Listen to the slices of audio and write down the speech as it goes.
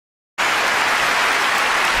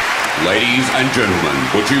Ladies and gentlemen,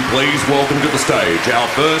 would you please welcome to the stage our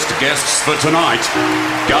first guests for tonight,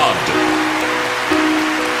 GUD.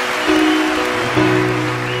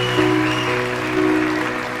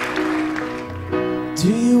 Do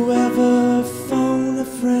you ever phone a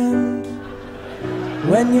friend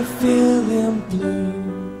when you're feeling blue?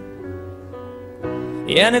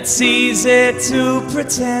 And it's easy to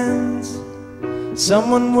pretend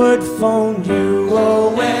someone would phone you. Oh,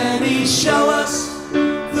 when he show us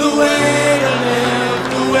the way to live,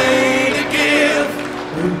 the way to give,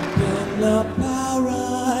 open up our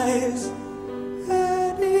eyes.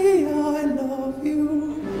 Eddie, I love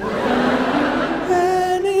you.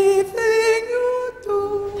 Anything you do,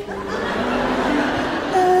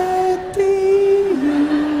 Eddie, you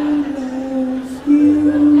love you.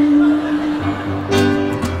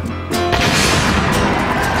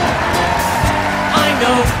 I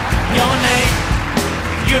know your name.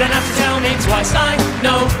 You don't have to tell me twice. I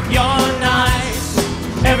know you're nice.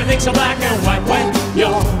 Everything's so black and white when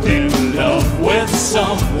you're in love with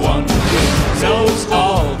someone who knows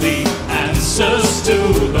all the answers to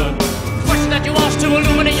the question that you ask to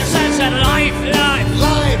illuminate your sad, sad life.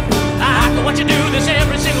 I can watch you do this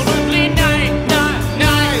every single monthly night.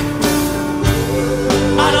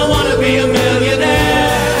 I don't want to be a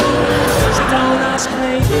millionaire, so don't ask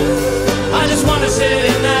me. I just want to sit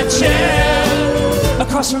in that chair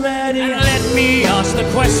across from Eddie. And let me ask the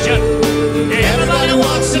question everybody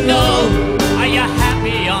wants to know: are you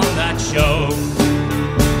happy on that show?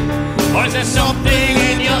 Or is there something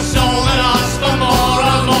in your soul that asks for more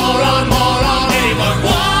and more and more on Eddie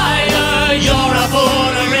McGuire? You're a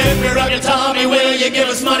fool, and if you rub your tummy, will you give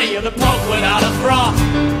us money? You're the Pope without a frock.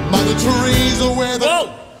 Mother Teresa with a...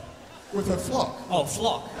 Whoa! With her flock. Oh,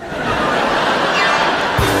 flock.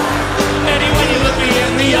 Eddie, when you look me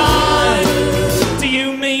in the eye, do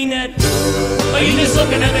you mean it? Are you just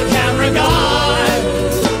looking at the camera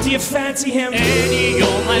guy? Do you fancy him? Eddie,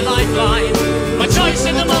 you're my lifeline, my choice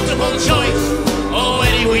in the multiple choice. Oh,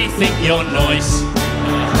 Eddie, we think you're nice.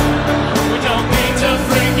 We don't mean to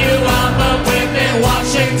freak you out, but we've been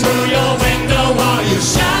watching through your window while you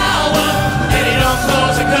shower. Eddie, don't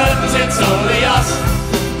close the curtains, it's only us.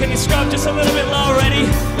 Can you scrub just a little bit lower, Eddie?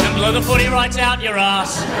 And blow the footy right out your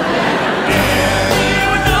ass. Eddie,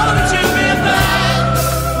 we know that you've been bad.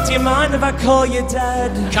 Do you mind if I call you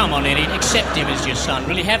Dad? Come on, Eddie, accept him as your son.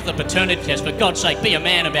 Really have the paternity test, for God's sake, be a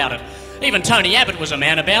man about it. Even Tony Abbott was a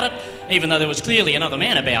man about it, even though there was clearly another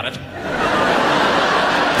man about it.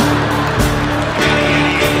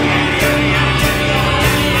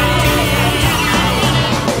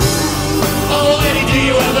 Oh, Eddie, do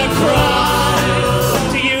you ever cry?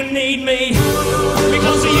 Do you need me?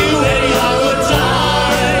 Because of you, Eddie, I would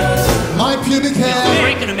die. My pubic hair.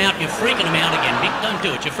 You're freaking him out again, Vic. Don't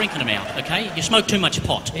do it, you're freaking him out, okay? You smoke too much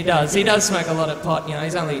pot. He does smoke a lot of pot, you know,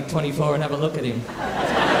 he's only 24 and have a look at him.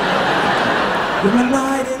 With a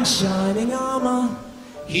knight in shining armour,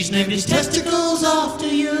 He's named his testicles after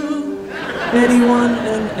you. Eddie 1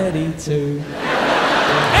 and Eddie 2.